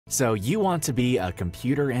So you want to be a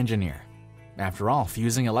computer engineer. After all,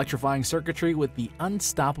 fusing electrifying circuitry with the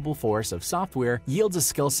unstoppable force of software yields a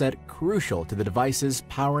skill set crucial to the devices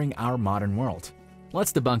powering our modern world.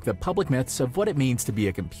 Let's debunk the public myths of what it means to be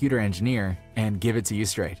a computer engineer and give it to you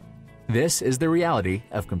straight. This is the reality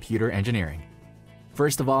of computer engineering.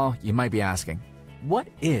 First of all, you might be asking, what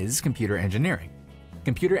is computer engineering?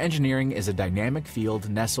 Computer engineering is a dynamic field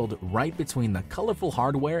nestled right between the colorful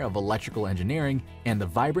hardware of electrical engineering and the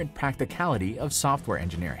vibrant practicality of software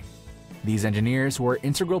engineering. These engineers were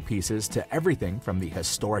integral pieces to everything from the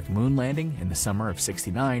historic moon landing in the summer of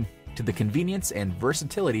 '69 to the convenience and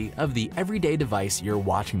versatility of the everyday device you're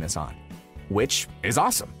watching this on. Which is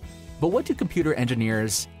awesome. But what do computer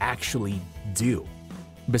engineers actually do?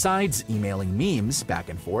 Besides emailing memes back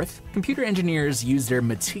and forth, computer engineers use their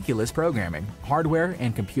meticulous programming, hardware,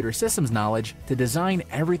 and computer systems knowledge to design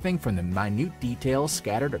everything from the minute details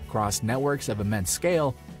scattered across networks of immense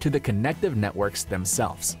scale to the connective networks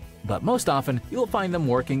themselves. But most often, you'll find them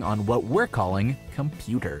working on what we're calling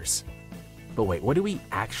computers. But wait, what do we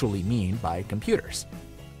actually mean by computers?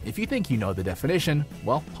 If you think you know the definition,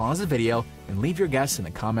 well, pause the video and leave your guess in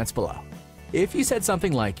the comments below. If you said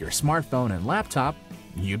something like your smartphone and laptop,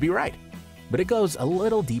 you'd be right. But it goes a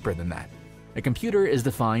little deeper than that. A computer is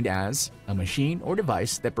defined as a machine or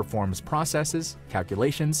device that performs processes,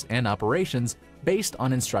 calculations, and operations based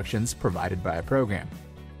on instructions provided by a program.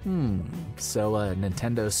 So a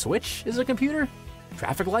Nintendo Switch is a computer?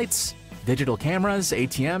 Traffic lights? Digital cameras,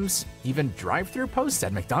 ATMs, even drive-through posts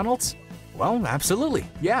at McDonald's? Well, absolutely,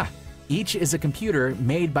 yeah. Each is a computer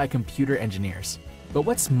made by computer engineers. But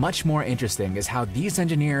what's much more interesting is how these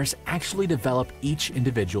engineers actually develop each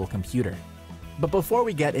individual computer. But before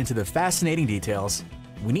we get into the fascinating details,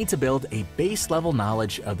 we need to build a base-level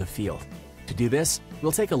knowledge of the field. To do this,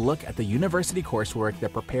 we'll take a look at the university coursework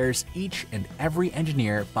that prepares each and every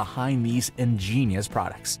engineer behind these ingenious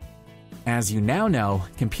products. As you now know,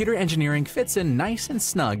 computer engineering fits in nice and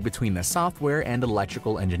snug between the software and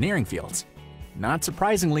electrical engineering fields. Not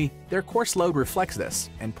surprisingly, their course load reflects this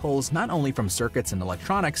and pulls not only from circuits and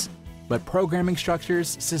electronics, but programming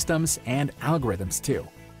structures, systems, and algorithms too.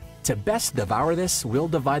 To best devour this, we'll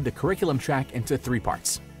divide the curriculum track into 3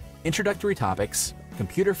 parts: introductory topics,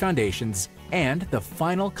 computer foundations, and the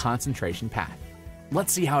final concentration path.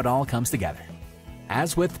 Let's see how it all comes together.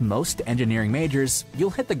 As with most engineering majors, you'll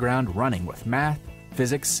hit the ground running with math,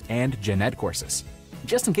 physics, and gen ed courses.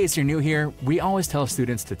 Just in case you're new here, we always tell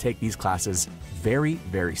students to take these classes very,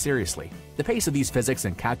 very seriously. The pace of these physics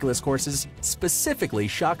and calculus courses specifically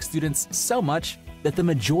shocks students so much that the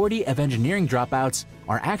majority of engineering dropouts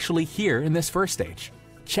are actually here in this first stage.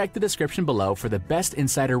 Check the description below for the best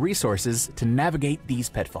insider resources to navigate these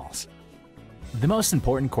pitfalls. The most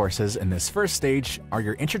important courses in this first stage are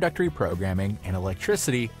your introductory programming and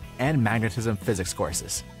electricity and magnetism physics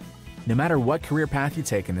courses. No matter what career path you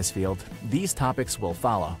take in this field, these topics will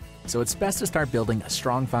follow, so it's best to start building a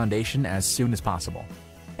strong foundation as soon as possible.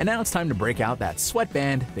 And now it's time to break out that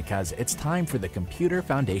sweatband because it's time for the Computer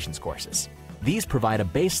Foundations courses. These provide a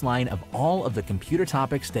baseline of all of the computer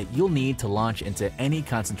topics that you'll need to launch into any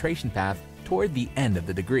concentration path toward the end of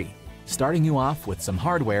the degree. Starting you off with some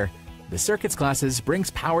hardware, the circuits classes brings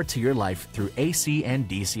power to your life through AC and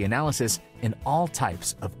DC analysis in all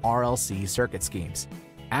types of RLC circuit schemes.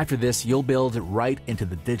 After this, you'll build right into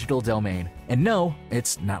the digital domain. And no,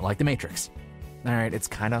 it's not like the Matrix. Alright, it's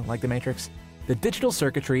kinda like the Matrix. The digital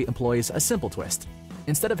circuitry employs a simple twist.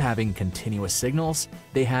 Instead of having continuous signals,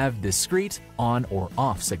 they have discrete on or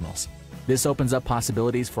off signals. This opens up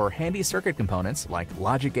possibilities for handy circuit components like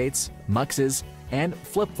logic gates, muxes, and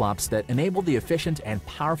flip-flops that enable the efficient and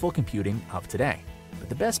powerful computing of today. But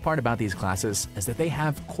the best part about these classes is that they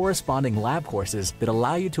have corresponding lab courses that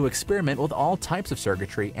allow you to experiment with all types of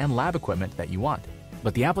circuitry and lab equipment that you want.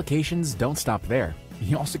 But the applications don't stop there.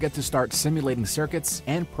 You also get to start simulating circuits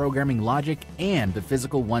and programming logic and the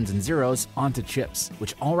physical ones and zeros onto chips,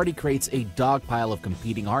 which already creates a dogpile of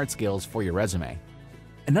competing hard skills for your resume.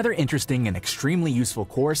 Another interesting and extremely useful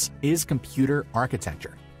course is computer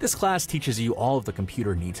architecture. This class teaches you all of the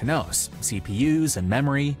computer need-to-knows: CPUs and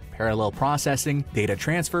memory, parallel processing, data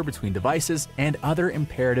transfer between devices, and other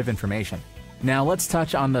imperative information. Now let's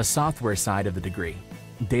touch on the software side of the degree.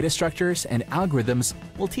 Data structures and algorithms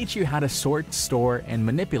will teach you how to sort, store, and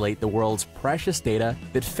manipulate the world's precious data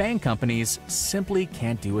that FAANG companies simply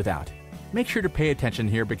can't do without. Make sure to pay attention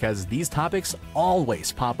here because these topics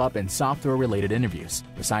always pop up in software-related interviews.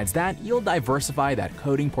 Besides that, you'll diversify that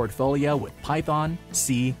coding portfolio with Python,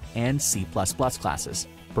 C, and C++ classes,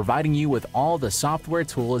 providing you with all the software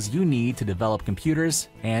tools you need to develop computers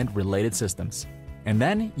and related systems. And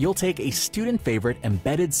then you'll take a student-favorite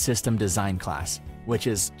embedded system design class, which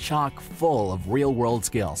is chock full of real-world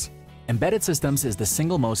skills. Embedded systems is the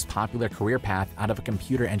single most popular career path out of a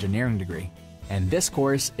computer engineering degree, and this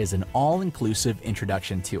course is an all-inclusive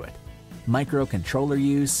introduction to it. Microcontroller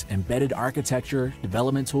use, embedded architecture,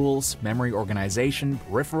 development tools, memory organization,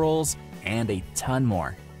 peripherals, and a ton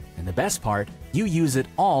more. And the best part, you use it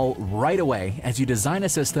all right away as you design a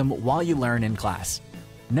system while you learn in class.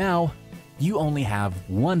 Now, you only have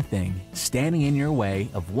one thing standing in your way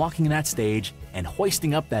of walking that stage and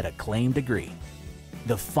hoisting up that acclaimed degree: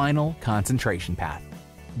 the final concentration path.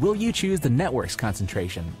 Will you choose the networks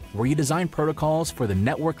concentration, where you design protocols for the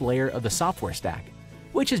network layer of the software stack,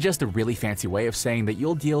 which is just a really fancy way of saying that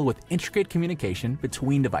you'll deal with intricate communication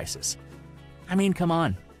between devices? I mean, come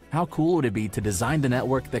on, how cool would it be to design the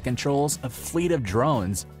network that controls a fleet of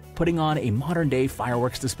drones putting on a modern-day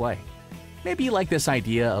fireworks display? Maybe you like this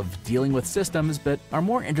idea of dealing with systems but are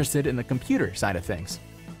more interested in the computer side of things.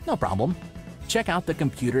 No problem. Check out the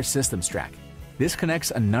computer systems track. This connects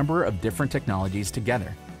a number of different technologies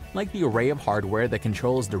together, like the array of hardware that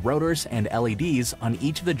controls the rotors and LEDs on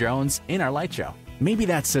each of the drones in our light show. Maybe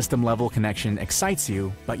that system-level connection excites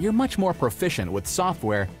you, but you're much more proficient with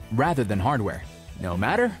software rather than hardware. No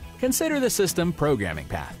matter, consider the system programming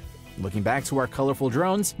path. Looking back to our colorful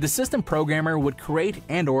drones, the system programmer would create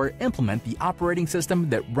and/or implement the operating system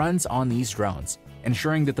that runs on these drones,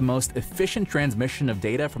 ensuring that the most efficient transmission of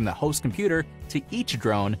data from the host computer to each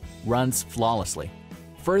drone runs flawlessly.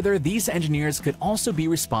 Further, these engineers could also be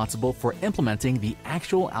responsible for implementing the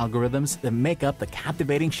actual algorithms that make up the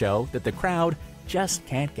captivating show that the crowd just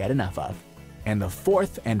can't get enough of. And the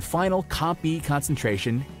fourth and final CompE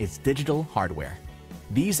concentration is digital hardware.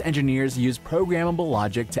 These engineers use programmable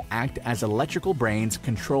logic to act as electrical brains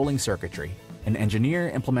controlling circuitry. An engineer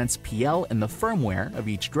implements PL in the firmware of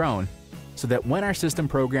each drone, so that when our system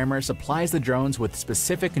programmer supplies the drones with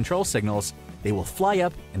specific control signals, they will fly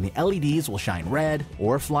up and the LEDs will shine red,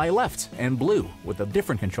 or fly left and blue with a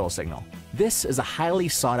different control signal. This is a highly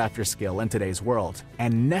sought-after skill in today's world,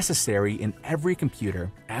 and necessary in every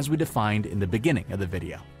computer, as we defined in the beginning of the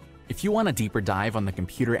video. If you want a deeper dive on the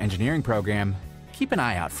computer engineering program, keep an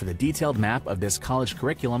eye out for the detailed map of this college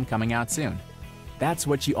curriculum coming out soon. That's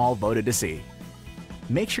what you all voted to see.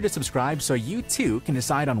 Make sure to subscribe so you too can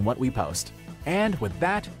decide on what we post. And with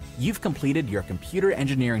that, you've completed your computer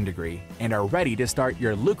engineering degree and are ready to start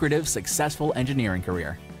your lucrative, successful engineering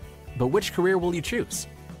career. But which career will you choose?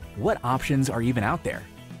 What options are even out there?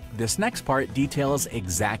 This next part details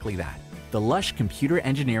exactly that: the lush computer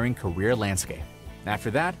engineering career landscape.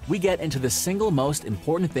 After that, we get into the single most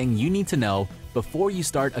important thing you need to know before you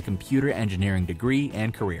start a computer engineering degree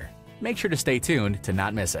and career. Make sure to stay tuned to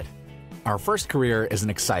not miss it. Our first career is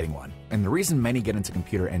an exciting one, and the reason many get into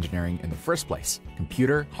computer engineering in the first place: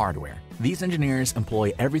 computer hardware. These engineers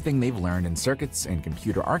employ everything they've learned in circuits and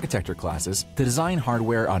computer architecture classes to design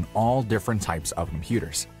hardware on all different types of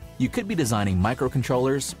computers. You could be designing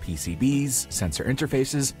microcontrollers, PCBs, sensor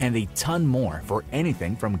interfaces, and a ton more for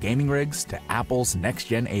anything from gaming rigs to Apple's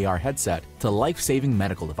next-gen AR headset to life-saving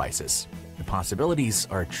medical devices. The possibilities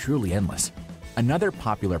are truly endless. Another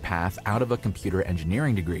popular path out of a computer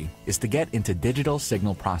engineering degree is to get into digital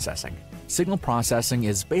signal processing. Signal processing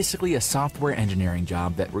is basically a software engineering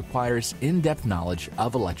job that requires in-depth knowledge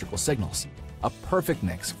of electrical signals, a perfect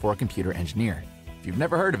mix for a computer engineer. If you've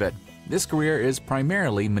never heard of it, this career is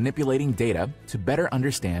primarily manipulating data to better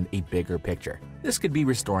understand a bigger picture. This could be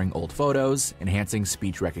restoring old photos, enhancing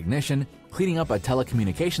speech recognition, cleaning up a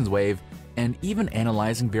telecommunications wave, and even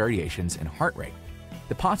analyzing variations in heart rate.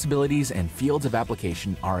 The possibilities and fields of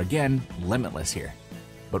application are again limitless here.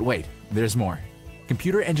 But wait, there's more.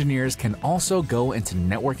 Computer engineers can also go into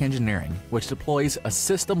network engineering, which deploys a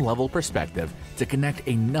system-level perspective to connect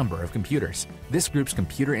a number of computers. This groups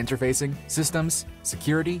computer interfacing, systems,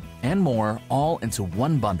 security, and more all into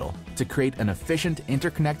one bundle to create an efficient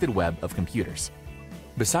interconnected web of computers.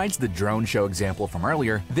 Besides the drone show example from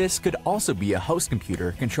earlier, this could also be a host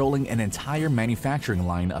computer controlling an entire manufacturing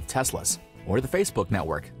line of Teslas, or the Facebook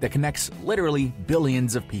network that connects literally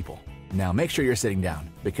billions of people. Now make sure you're sitting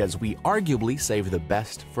down, because we arguably save the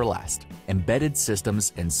best for last: embedded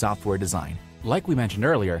systems and software design. Like we mentioned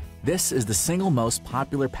earlier, this is the single most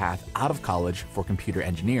popular path out of college for computer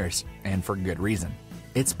engineers, and for good reason.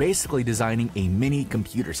 It's basically designing a mini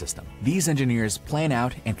computer system. These engineers plan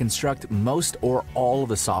out and construct most or all of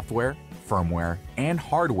the software, firmware, and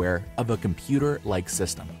hardware of a computer-like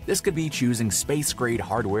system. This could be choosing space-grade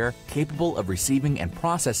hardware capable of receiving and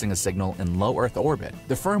processing a signal in low Earth orbit,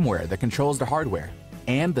 the firmware that controls the hardware,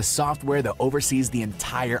 and the software that oversees the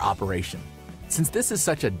entire operation. Since this is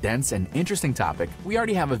such a dense and interesting topic, we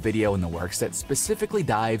already have a video in the works that specifically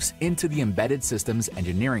dives into the embedded systems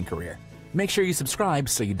engineering career. Make sure you subscribe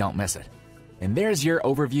so you don't miss it. And there's your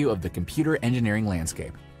overview of the computer engineering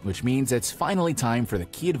landscape, which means it's finally time for the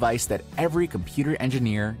key advice that every computer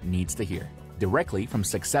engineer needs to hear, directly from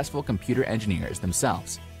successful computer engineers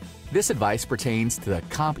themselves. This advice pertains to the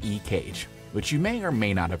CompE Cage, which you may or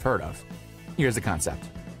may not have heard of. Here's the concept.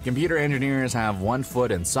 Computer engineers have one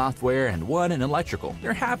foot in software and one in electrical.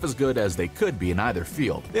 They're half as good as they could be in either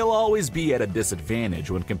field. They'll always be at a disadvantage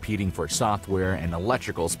when competing for software and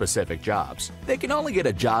electrical specific jobs. They can only get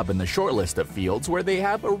a job in the short list of fields where they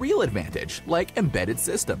have a real advantage, like embedded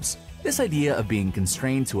systems. This idea of being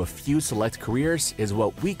constrained to a few select careers is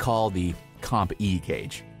what we call the CompE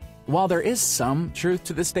Cage. While there is some truth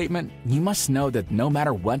to this statement, you must know that no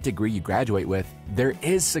matter what degree you graduate with, there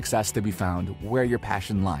is success to be found where your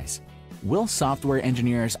passion lies. Will software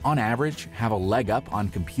engineers, on average, have a leg up on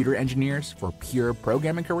computer engineers for pure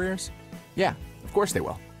programming careers? Yeah, of course they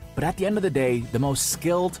will. But at the end of the day, the most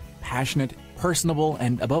skilled, passionate, personable,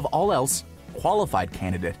 and above all else, qualified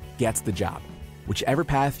candidate gets the job. Whichever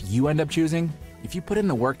path you end up choosing, if you put in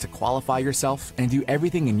the work to qualify yourself and do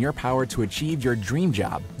everything in your power to achieve your dream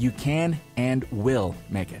job, you can and will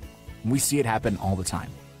make it. We see it happen all the time.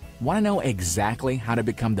 Want to know exactly how to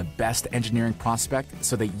become the best engineering prospect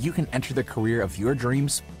so that you can enter the career of your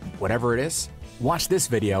dreams, whatever it is? Watch this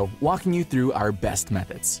video walking you through our best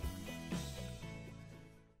methods.